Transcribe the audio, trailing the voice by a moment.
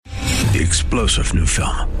The explosive new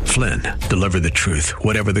film, Flynn, Deliver the Truth,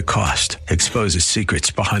 Whatever the Cost, exposes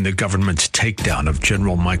secrets behind the government's takedown of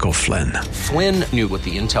General Michael Flynn. Flynn knew what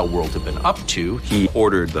the intel world had been up to. He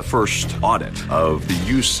ordered the first audit of the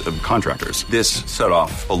use of contractors. This set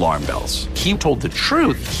off alarm bells. He told the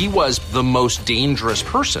truth. He was the most dangerous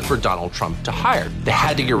person for Donald Trump to hire. They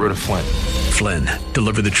had to get rid of Flynn. Flynn,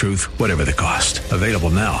 Deliver the Truth, Whatever the Cost. Available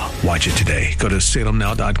now. Watch it today. Go to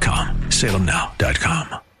salemnow.com.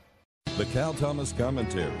 salemnow.com. The Cal Thomas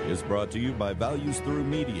Commentary is brought to you by Values Through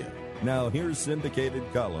Media. Now here's syndicated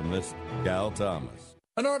columnist Cal Thomas.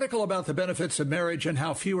 An article about the benefits of marriage and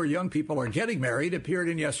how fewer young people are getting married appeared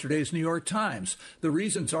in yesterday's New York Times. The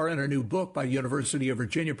reasons are in a new book by University of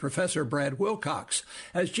Virginia professor Brad Wilcox.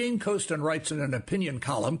 As Jane Coaston writes in an opinion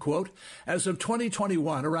column, quote, as of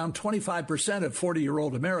 2021, around 25% of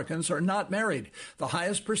 40-year-old Americans are not married, the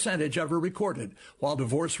highest percentage ever recorded. While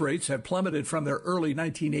divorce rates have plummeted from their early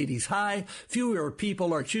 1980s high, fewer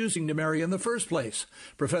people are choosing to marry in the first place.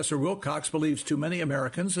 Professor Wilcox believes too many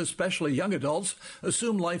Americans, especially young adults,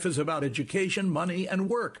 assume life is about education, money, and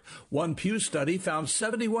work. One Pew study found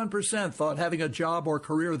 71% thought having a job or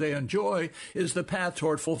career they enjoy is the path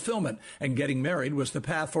toward fulfillment, and getting married was the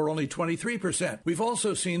path for only 23%. We've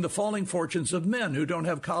also seen the falling fortunes of men who don't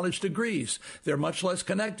have college degrees. They're much less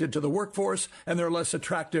connected to the workforce, and they're less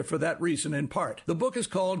attractive for that reason in part. The book is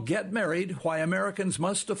called Get Married, Why Americans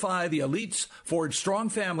Must Defy the Elites, Forge Strong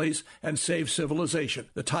Families, and Save Civilization.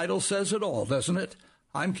 The title says it all, doesn't it?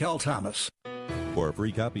 I'm Cal Thomas. For a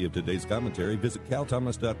free copy of today's commentary, visit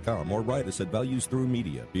calthomas.com or write us at Values Through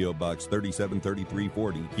Media, P.O. Box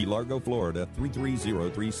 373340, Key Largo, Florida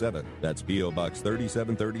 33037. That's P.O. Box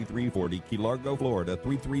 373340, Key Largo, Florida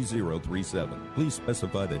 33037. Please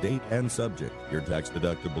specify the date and subject. Your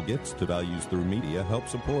tax-deductible gifts to Values Through Media help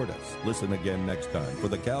support us. Listen again next time for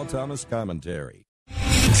the Cal Thomas Commentary.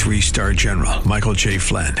 Three-star General Michael J.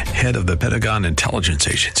 Flynn, head of the Pentagon Intelligence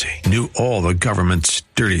Agency, knew all the government's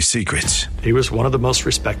dirty secrets. He was one of the most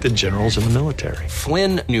respected generals in the military.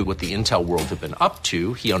 Flynn knew what the intel world had been up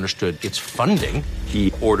to. He understood its funding.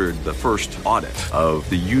 He ordered the first audit of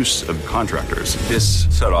the use of contractors. This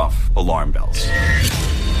set off alarm bells.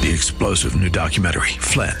 The explosive new documentary,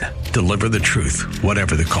 Flynn, Deliver the Truth,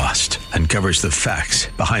 Whatever the Cost, uncovers the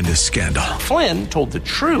facts behind this scandal. Flynn told the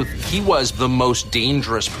truth. He was the most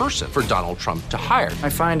dangerous person for Donald Trump to hire. I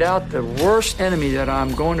find out the worst enemy that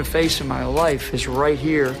I'm going to face in my life is right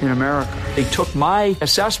here in America. They took my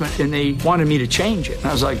assessment and they wanted me to change it. And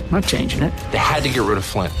I was like, I'm not changing it. They had to get rid of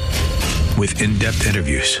Flynn. With in-depth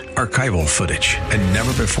interviews, archival footage, and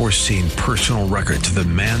never-before-seen personal records of the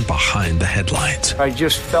man behind the headlines. I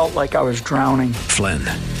just felt like I was drowning. Flynn,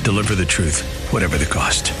 Deliver the Truth, Whatever the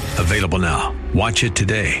Cost. Available now. Watch it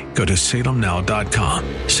today. Go to salemnow.com.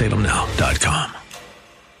 salemnow.com.